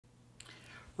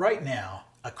Right now,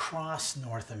 across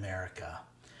North America,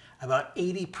 about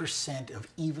 80% of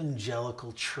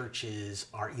evangelical churches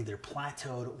are either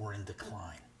plateaued or in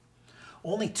decline.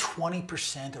 Only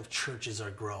 20% of churches are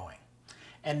growing.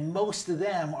 And most of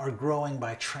them are growing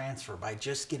by transfer, by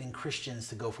just getting Christians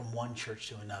to go from one church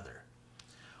to another.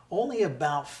 Only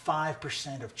about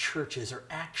 5% of churches are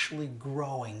actually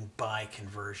growing by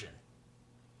conversion.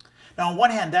 Now, on one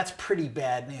hand, that's pretty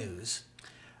bad news.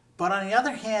 But on the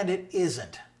other hand, it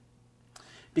isn't.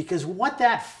 Because what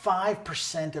that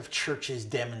 5% of churches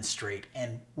demonstrate,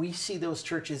 and we see those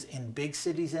churches in big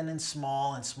cities and in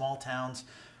small towns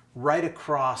right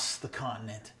across the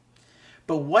continent.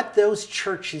 But what those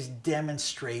churches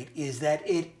demonstrate is that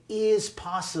it is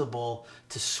possible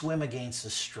to swim against the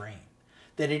stream.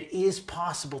 That it is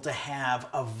possible to have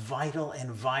a vital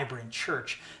and vibrant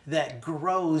church that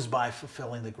grows by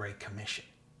fulfilling the Great Commission.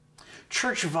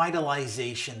 Church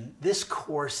Vitalization, this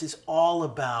course is all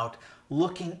about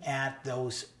looking at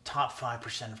those top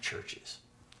 5% of churches.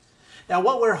 Now,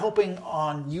 what we're hoping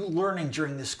on you learning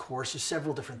during this course is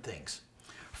several different things.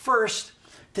 First,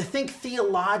 to think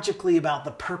theologically about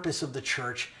the purpose of the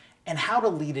church and how to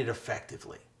lead it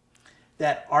effectively.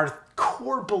 That our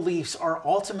core beliefs are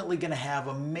ultimately going to have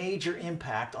a major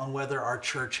impact on whether our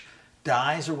church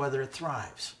dies or whether it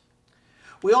thrives.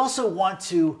 We also want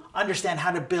to understand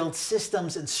how to build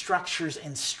systems and structures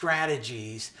and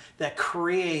strategies that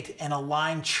create and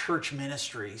align church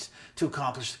ministries to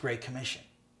accomplish the Great Commission.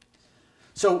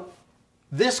 So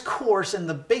this course and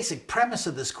the basic premise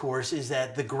of this course is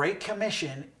that the Great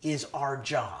Commission is our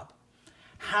job.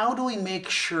 How do we make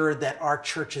sure that our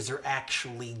churches are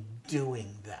actually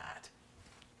doing that?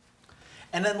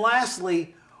 And then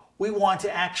lastly, we want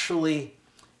to actually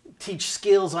teach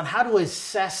skills on how to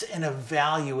assess and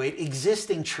evaluate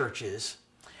existing churches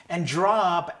and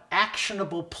draw up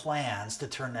actionable plans to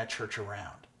turn that church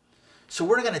around. So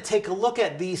we're going to take a look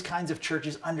at these kinds of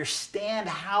churches, understand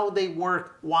how they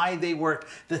work, why they work,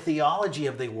 the theology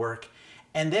of they work,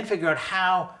 and then figure out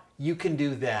how you can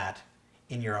do that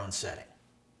in your own setting.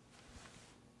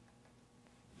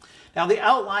 Now, the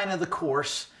outline of the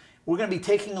course, we're going to be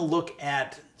taking a look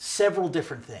at several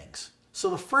different things. So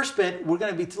the first bit, we're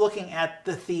going to be looking at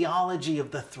the theology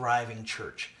of the thriving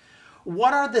church.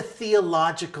 What are the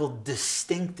theological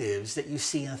distinctives that you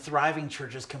see in thriving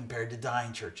churches compared to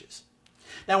dying churches?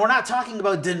 Now, we're not talking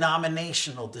about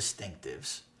denominational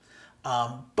distinctives,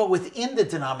 but within the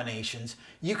denominations,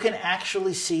 you can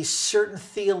actually see certain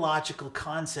theological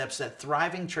concepts that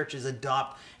thriving churches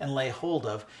adopt and lay hold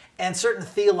of, and certain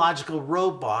theological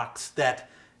roadblocks that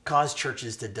cause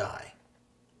churches to die.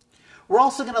 We're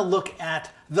also going to look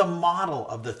at the model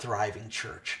of the thriving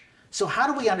church. So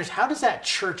how does that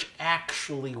church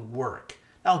actually work?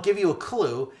 Now, I'll give you a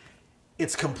clue.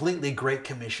 It's completely Great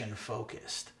Commission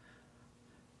focused.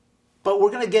 But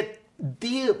we're going to get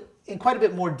in quite a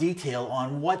bit more detail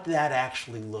on what that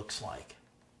actually looks like.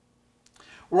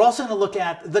 We're also going to look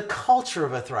at the culture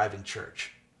of a thriving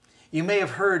church. You may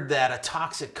have heard that a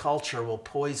toxic culture will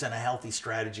poison a healthy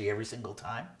strategy every single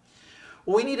time.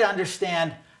 Well, we need to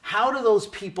understand, how do those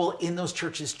people in those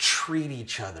churches treat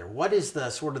each other? What is the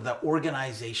sort of the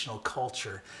organizational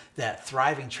culture that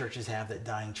thriving churches have that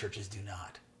dying churches do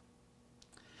not?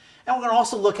 And we're going to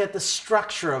also look at the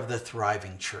structure of the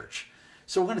thriving church.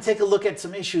 So we're going to take a look at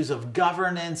some issues of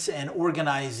governance and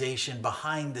organization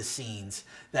behind the scenes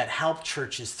that help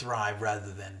churches thrive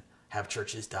rather than have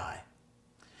churches die.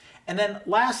 And then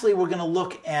lastly, we're going to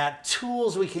look at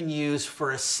tools we can use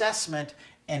for assessment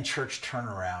and church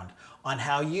turnaround, on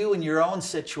how you in your own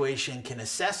situation can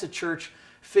assess a church,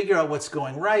 figure out what's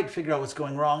going right, figure out what's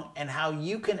going wrong, and how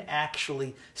you can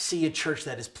actually see a church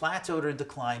that is plateaued or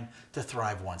declined to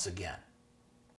thrive once again.